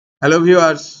Hello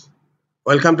viewers,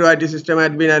 welcome to IT System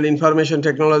Admin and Information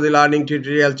Technology Learning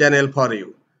tutorial channel for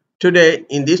you. Today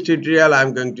in this tutorial I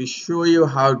am going to show you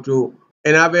how to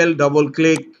enable double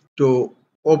click to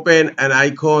open an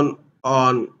icon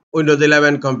on Windows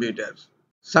 11 computers.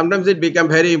 Sometimes it becomes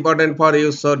very important for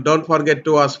you, so don't forget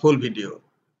to watch full video.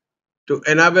 To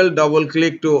enable double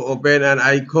click to open an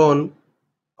icon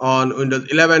on Windows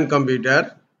 11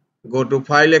 computer, go to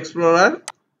File Explorer.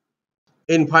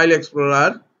 In File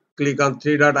Explorer, click on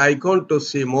three dot icon to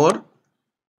see more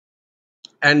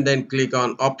and then click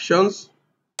on Options.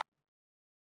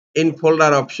 In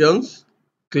Folder Options,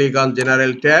 click on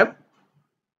General tab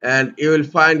and you will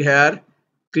find here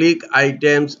click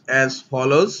items as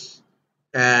follows.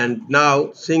 And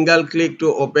now single click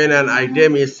to open an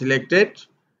item is selected.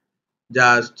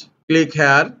 Just click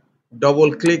here,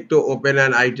 double click to open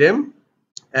an item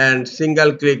and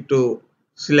single click to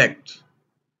select.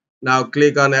 Now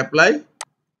click on Apply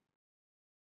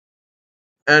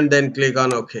and then click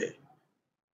on OK.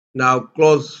 Now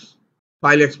close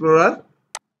File Explorer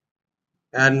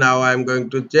and now I am going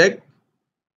to check.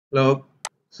 Look,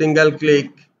 single click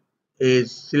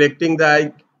is selecting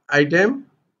the item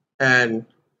and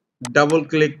double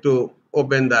click to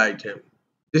open the item.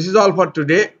 This is all for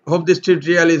today. Hope this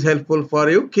tutorial is helpful for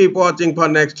you. Keep watching for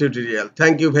next tutorial.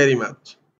 Thank you very much.